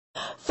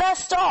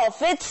First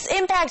off, its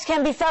impact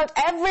can be felt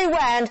everywhere,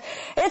 and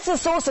it's a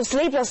source of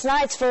sleepless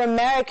nights for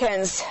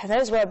Americans.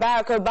 Those were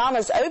Barack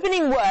Obama's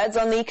opening words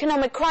on the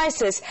economic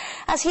crisis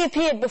as he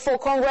appeared before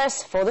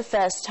Congress for the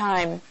first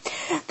time.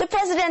 The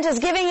president is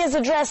giving his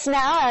address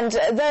now, and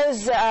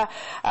those are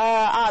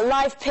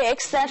live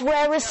pics that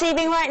we're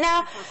receiving right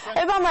now.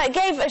 Obama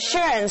gave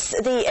assurance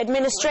the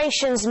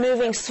administration's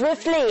moving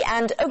swiftly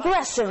and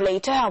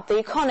aggressively to help the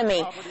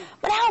economy.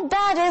 But how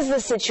bad is the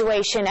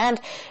situation, and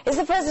is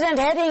the president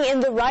heading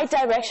in the right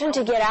direction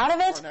to get out of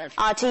it?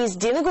 RT's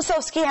Dina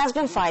Gusovsky has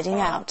been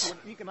finding out.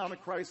 An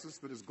economic crisis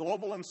that is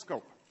global in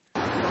scope.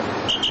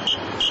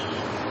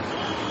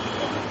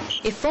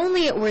 If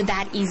only it were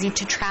that easy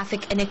to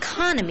traffic an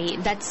economy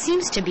that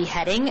seems to be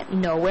heading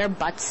nowhere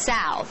but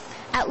south.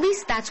 At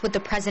least that's what the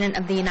President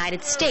of the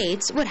United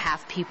States would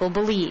have people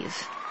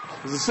believe.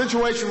 The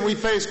situation we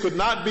face could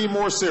not be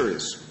more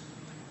serious.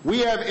 We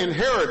have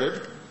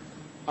inherited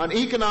an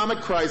economic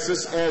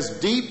crisis as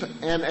deep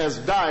and as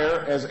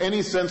dire as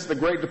any since the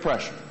Great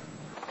Depression.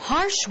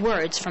 Harsh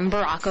words from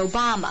Barack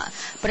Obama,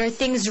 but are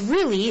things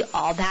really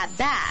all that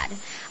bad?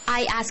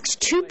 I asked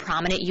two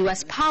prominent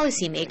U.S.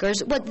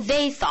 policymakers what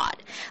they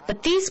thought,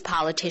 but these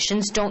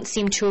politicians don't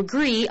seem to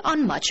agree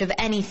on much of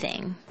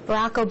anything.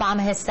 Barack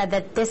Obama has said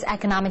that this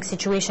economic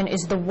situation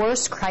is the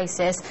worst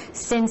crisis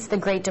since the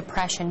Great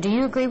Depression. Do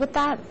you agree with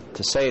that?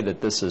 To say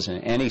that this is in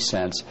any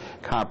sense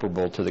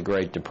comparable to the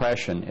Great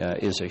Depression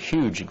is a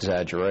huge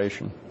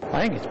exaggeration.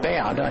 I think it's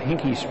bad. I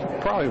think he's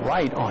probably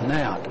right on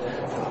that.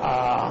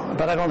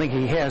 But I don't think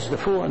he has the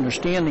full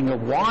understanding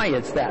of why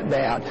it's that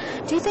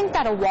bad. Do you think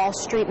that a Wall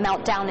Street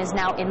meltdown is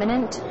now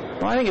imminent?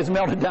 Well, I think it's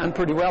melted down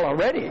pretty well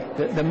already.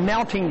 The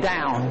melting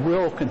down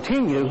will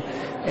continue,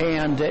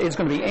 and it's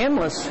going to be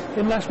endless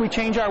unless we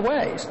change our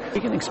ways. We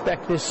can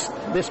expect this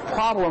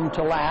problem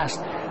to last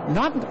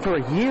not for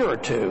a year or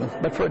two,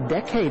 but for a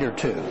decade or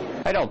two.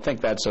 I don't think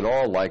that's at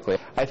all likely.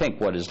 I think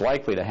what is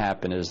likely to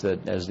happen is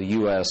that as the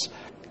U.S.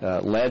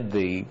 led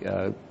the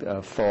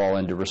fall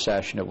into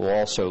recession, it will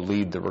also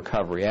lead the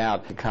recovery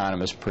out.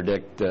 Economists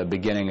predict the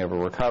beginning of a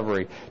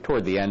recovery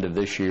toward the end of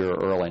this year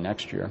or early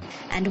next year.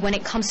 And when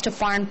it comes to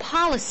foreign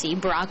policy,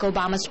 Barack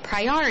Obama's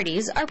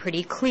priorities are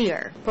pretty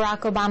clear.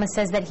 Barack Obama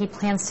says that he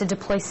plans to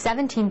deploy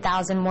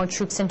 17,000 more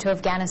troops into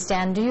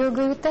Afghanistan. Do you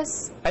agree with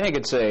this? I think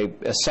it's a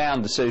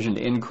sound decision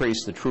to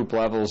increase the troop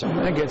levels.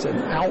 I think it's an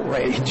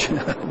outrage.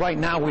 Right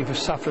now we've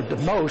suffered the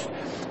most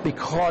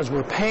because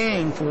we're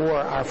paying for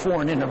our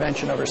foreign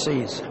intervention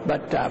overseas.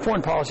 But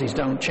foreign policies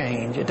don't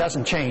change. It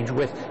doesn't change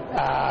with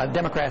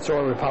Democrats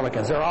or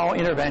Republicans. They're all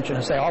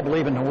interventionists. They all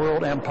believe in the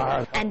world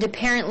empire. And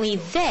apparently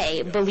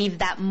they believe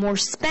that more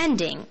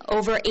spending,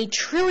 over $1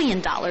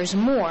 trillion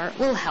more,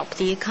 will help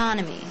the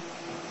economy.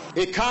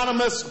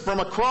 Economists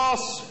from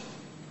across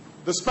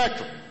the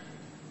spectrum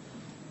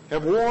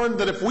have warned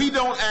that if we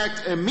don't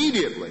act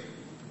immediately,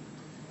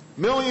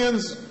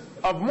 millions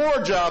of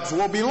more jobs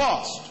will be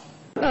lost.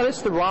 No,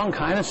 it's the wrong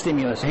kind of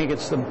stimulus. I think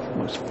it's the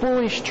most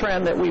foolish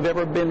trend that we've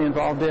ever been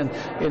involved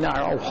in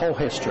our whole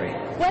history.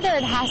 Whether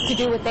it has to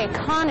do with the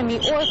economy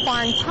or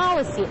foreign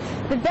policy,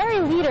 the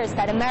very leaders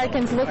that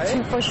Americans look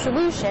to for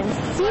solutions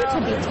seem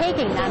to be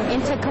taking them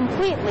into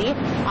completely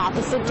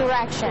opposite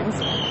directions.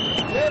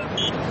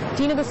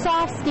 Dina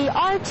Gusovsky,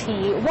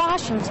 RT,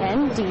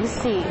 Washington,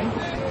 D.C.